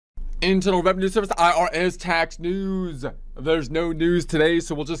Internal Revenue Service IRS tax news. There's no news today,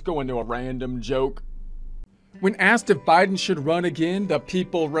 so we'll just go into a random joke. When asked if Biden should run again, the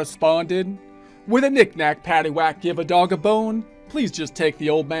people responded, "With a knick-knack, paddywhack, give a dog a bone. Please just take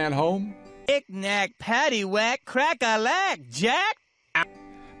the old man home." Knick-knack, paddywhack, crack-a-lack, Jack!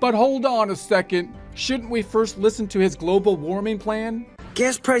 But hold on a second. Shouldn't we first listen to his global warming plan?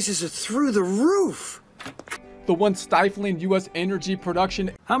 Gas prices are through the roof. The one stifling U.S. energy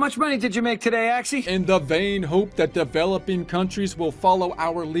production. How much money did you make today, Axie? In the vain hope that developing countries will follow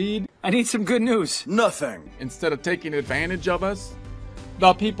our lead. I need some good news. Nothing. Instead of taking advantage of us.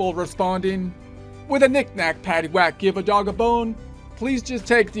 The people responding, "With a knick-knack, paddywhack, give a dog a bone. Please just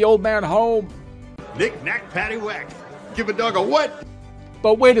take the old man home." Knick-knack, paddywhack. Give a dog a what?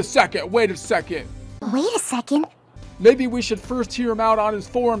 But wait a second. Wait a second. Maybe we should first hear him out on his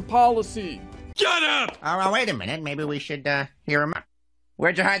foreign policy. Shut up! Wait a minute. Maybe we should, hear him out.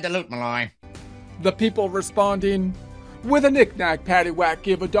 Where'd you hide the loot, Malloy? The people responding, "With a knick-knack, paddywhack,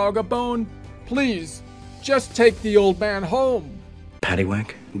 give a dog a bone. Please, just take the old man home."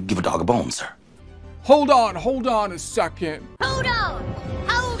 Paddywhack, give a dog a bone, sir. Hold on a second. Hold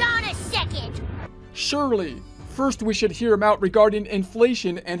on a second. Surely, first we should hear him out regarding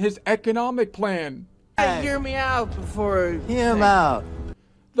inflation and his economic plan. Hear me out before... Hear him out.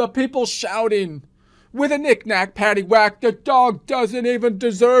 The people shouting, "With a knick-knack, paddywhack, the dog doesn't even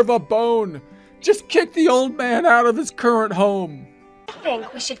deserve a bone. Just kick the old man out of his current home." I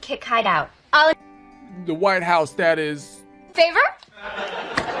think we should kick Hyde out. The White House, that is. Favor?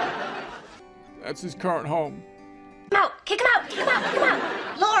 That's his current home. Kick him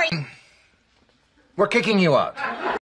out. Lori! We're kicking you out.